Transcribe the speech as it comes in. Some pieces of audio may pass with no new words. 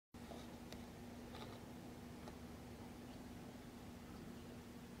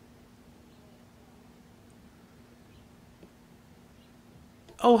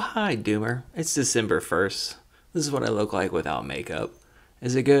Oh, hi, Doomer. It's December 1st. This is what I look like without makeup.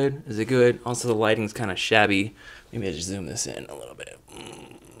 Is it good? Is it good? Also, the lighting's kind of shabby. Maybe I just zoom this in a little bit.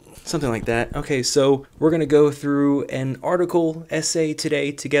 Something like that. Okay, so we're going to go through an article essay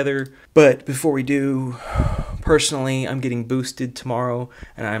today together. But before we do, personally, I'm getting boosted tomorrow,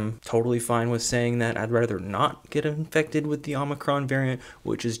 and I'm totally fine with saying that. I'd rather not get infected with the Omicron variant,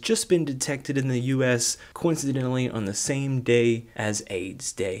 which has just been detected in the US, coincidentally on the same day as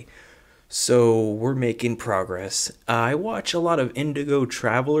AIDS Day. So we're making progress. I watch a lot of Indigo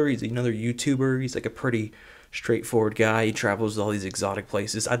Traveler. He's another YouTuber. He's like a pretty straightforward guy. He travels to all these exotic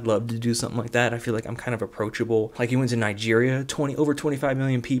places. I'd love to do something like that. I feel like I'm kind of approachable. Like he went to Nigeria, over 25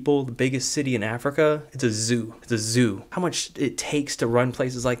 million people, the biggest city in Africa. It's a zoo. It's a zoo. How much it takes to run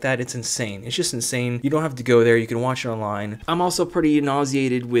places like that, it's insane. It's just insane. You don't have to go there. You can watch it online. I'm also pretty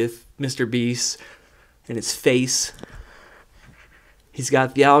nauseated with Mr. Beast and his face. He's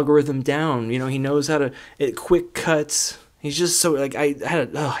got the algorithm down. You know, he knows how to, it quick cuts. He's just so, like,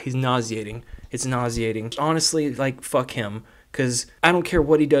 he's nauseating. It's nauseating. Honestly, like, fuck him. Because I don't care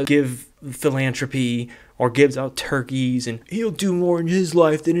what he does, give philanthropy or gives out turkeys, and he'll do more in his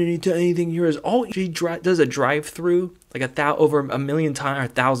life than anything yours. All he does a drive-through, like over a million times or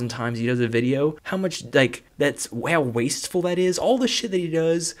 1,000 times he does a video. How much, like, that's how wasteful that is. All the shit that he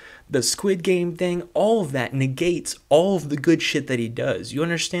does, the Squid Game thing, all of that negates all of the good shit that he does. You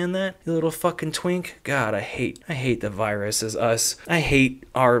understand that, you little fucking twink? God, I hate the virus as us. I hate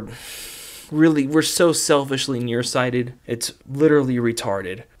our... Really, we're so selfishly nearsighted. It's literally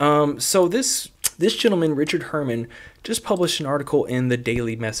retarded. So this gentleman, Richard Hermann, just published an article in the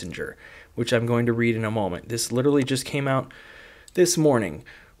Daily Messenger, which I'm going to read in a moment. This literally just came out this morning.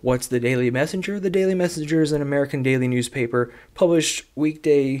 What's the Daily Messenger? The Daily Messenger is an American daily newspaper published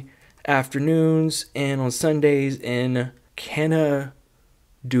weekday afternoons and on Sundays in Canandaigua,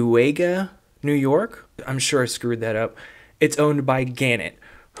 New York. I'm sure I screwed that up. It's owned by Gannett.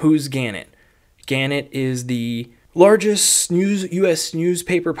 Who's Gannett? Gannett is the largest U.S.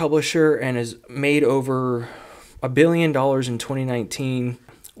 newspaper publisher and has made over $1 billion in 2019.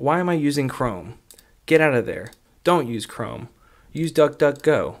 Why am I using Chrome? Get out of there. Don't use Chrome. Use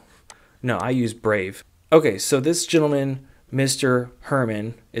DuckDuckGo. No, I use Brave. Okay, so this gentleman, Mr.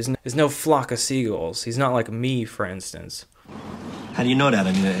 Hermann, is no flock of seagulls. He's not like me, for instance. How do you know that?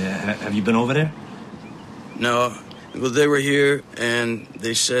 I mean, have you been over there? No. Well, they were here, and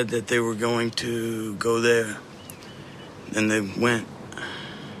they said that they were going to go there. And they went.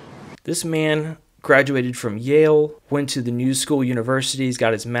 This man graduated from Yale, went to the New School Universities,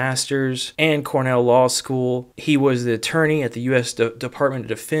 got his master's, and Cornell Law School. He was the attorney at the U.S. Department of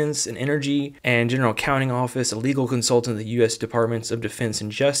Defense and Energy and General Accounting Office, a legal consultant at the U.S. Departments of Defense and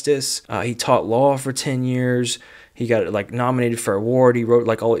Justice. He taught law for 10 years. He got like nominated for an award. He wrote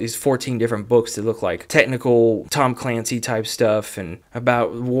like all these 14 different books that look like technical Tom Clancy type stuff and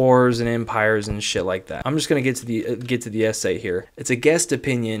about wars and empires and shit like that. I'm just gonna get to the essay here. It's a guest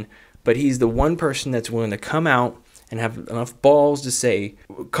opinion, but he's the one person that's willing to come out and have enough balls to say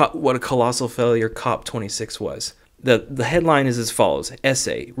what a colossal failure COP26 was. The headline is as follows: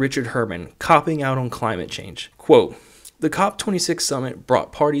 Essay, Richard Hermann, copping out on climate change. Quote, the COP26 summit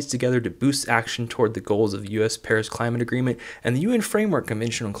brought parties together to boost action toward the goals of the U.S. Paris Climate Agreement and the UN Framework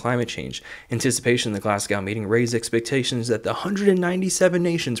Convention on Climate Change. Anticipation of the Glasgow meeting raised expectations that the 197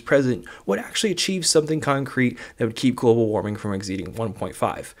 nations present would actually achieve something concrete that would keep global warming from exceeding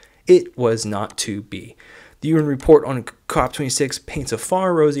 1.5. It was not to be. The UN report on COP26 paints a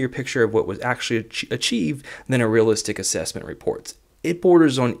far rosier picture of what was actually achieved than a realistic assessment reports. It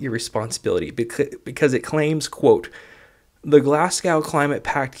borders on irresponsibility because it claims, quote, the Glasgow Climate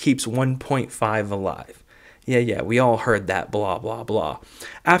Pact keeps 1.5 alive. Yeah, we all heard that, blah, blah, blah.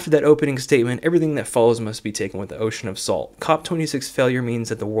 After that opening statement, everything that follows must be taken with the ocean of salt. COP26 failure means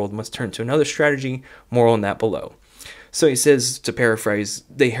that the world must turn to another strategy, more on that below. So he says, to paraphrase,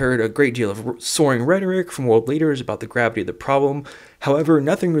 they heard a great deal of soaring rhetoric from world leaders about the gravity of the problem. However,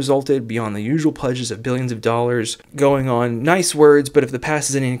 nothing resulted beyond the usual pledges of billions of dollars going on. Nice words, but if the past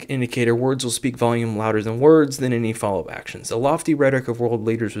is an indicator, words will speak volume louder than words than any follow-up actions. The lofty rhetoric of world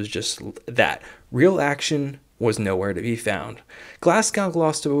leaders was just that. Real action was nowhere to be found. Glasgow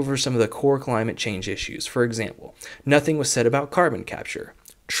glossed over some of the core climate change issues. For example, nothing was said about carbon capture.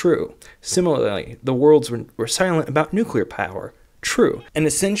 True. Similarly, the worlds were silent about nuclear power. True. An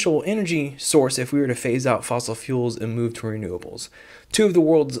essential energy source if we were to phase out fossil fuels and move to renewables. Two of the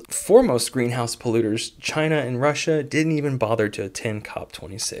world's foremost greenhouse polluters, China and Russia, didn't even bother to attend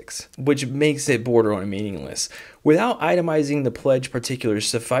COP26, which makes it border on meaningless. Without itemizing the pledge particulars,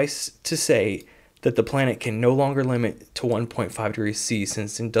 suffice to say that the planet can no longer limit to 1.5 degrees C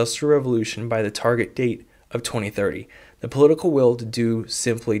since the Industrial Revolution by the target date of 2030. The political will to do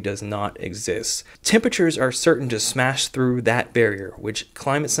simply does not exist. Temperatures are certain to smash through that barrier, which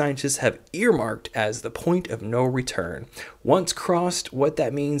climate scientists have earmarked as the point of no return. Once crossed, what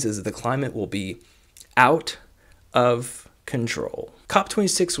that means is the climate will be out of control.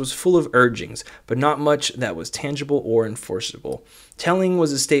 COP26 was full of urgings, but not much that was tangible or enforceable. Telling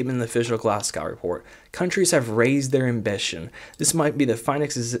was a statement in the official Glasgow report. Countries have raised their ambition. This might be the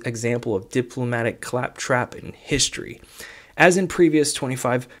finest example of diplomatic claptrap in history. As in previous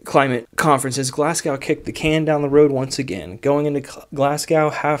 25 climate conferences, Glasgow kicked the can down the road once again. Going into Glasgow,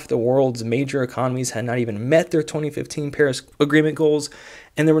 half the world's major economies had not even met their 2015 Paris Agreement goals,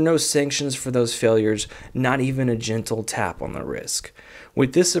 and there were no sanctions for those failures, not even a gentle tap on the wrist.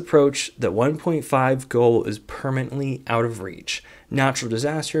 With this approach, the 1.5 goal is permanently out of reach. Natural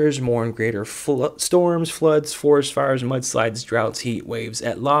disasters, more and greater storms, floods, forest fires, mudslides, droughts, heat waves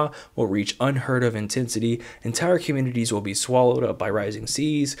et la will reach unheard of intensity. Entire communities will be swallowed up by rising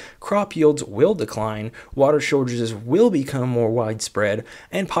seas. Crop yields will decline. Water shortages will become more widespread,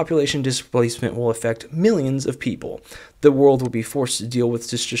 and population displacement will affect millions of people. The world will be forced to deal with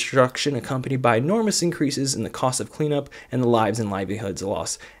this destruction accompanied by enormous increases in the cost of cleanup and the lives and livelihoods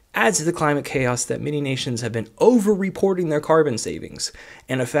lost. Adds to the climate chaos that many nations have been over-reporting their carbon savings,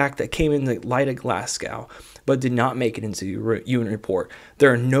 and a fact that came in the light of Glasgow, but did not make it into the UN report.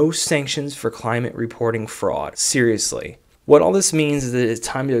 There are no sanctions for climate reporting fraud. Seriously. What all this means is that it's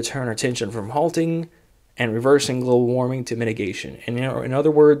time to turn our attention from halting and reversing global warming to mitigation. And in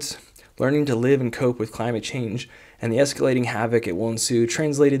other words, learning to live and cope with climate change and the escalating havoc it will ensue.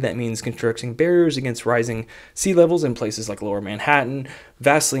 Translated, that means constructing barriers against rising sea levels in places like Lower Manhattan,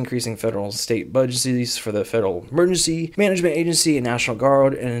 vastly increasing federal and state budgets for the Federal Emergency Management Agency and National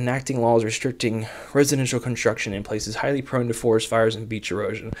Guard, and enacting laws restricting residential construction in places highly prone to forest fires and beach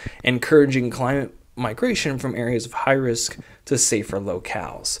erosion, encouraging climate migration from areas of high risk to safer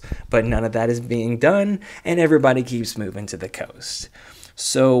locales. But none of that is being done, and everybody keeps moving to the coast.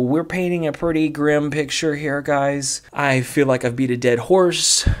 So we're painting a pretty grim picture here, guys. I feel like I've beat a dead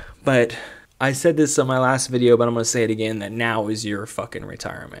horse, but I said this on my last video, but I'm going to say it again, that now is your fucking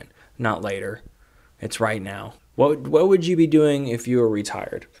retirement, not later. It's right now. What would you be doing if you were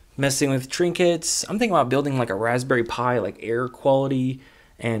retired? Messing with trinkets? I'm thinking about building like a Raspberry Pi, like air quality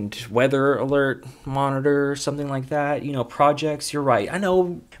and weather alert monitor, something like that. You know, projects. You're right. I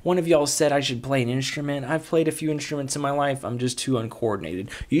know one of y'all said I should play an instrument. I've played a few instruments in my life. I'm just too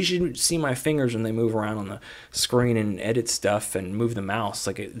uncoordinated. You should see my fingers when they move around on the screen and edit stuff and move the mouse.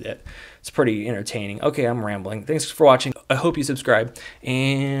 Like it's pretty entertaining. Okay, I'm rambling. Thanks for watching. I hope you subscribe,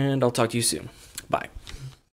 and I'll talk to you soon. Bye.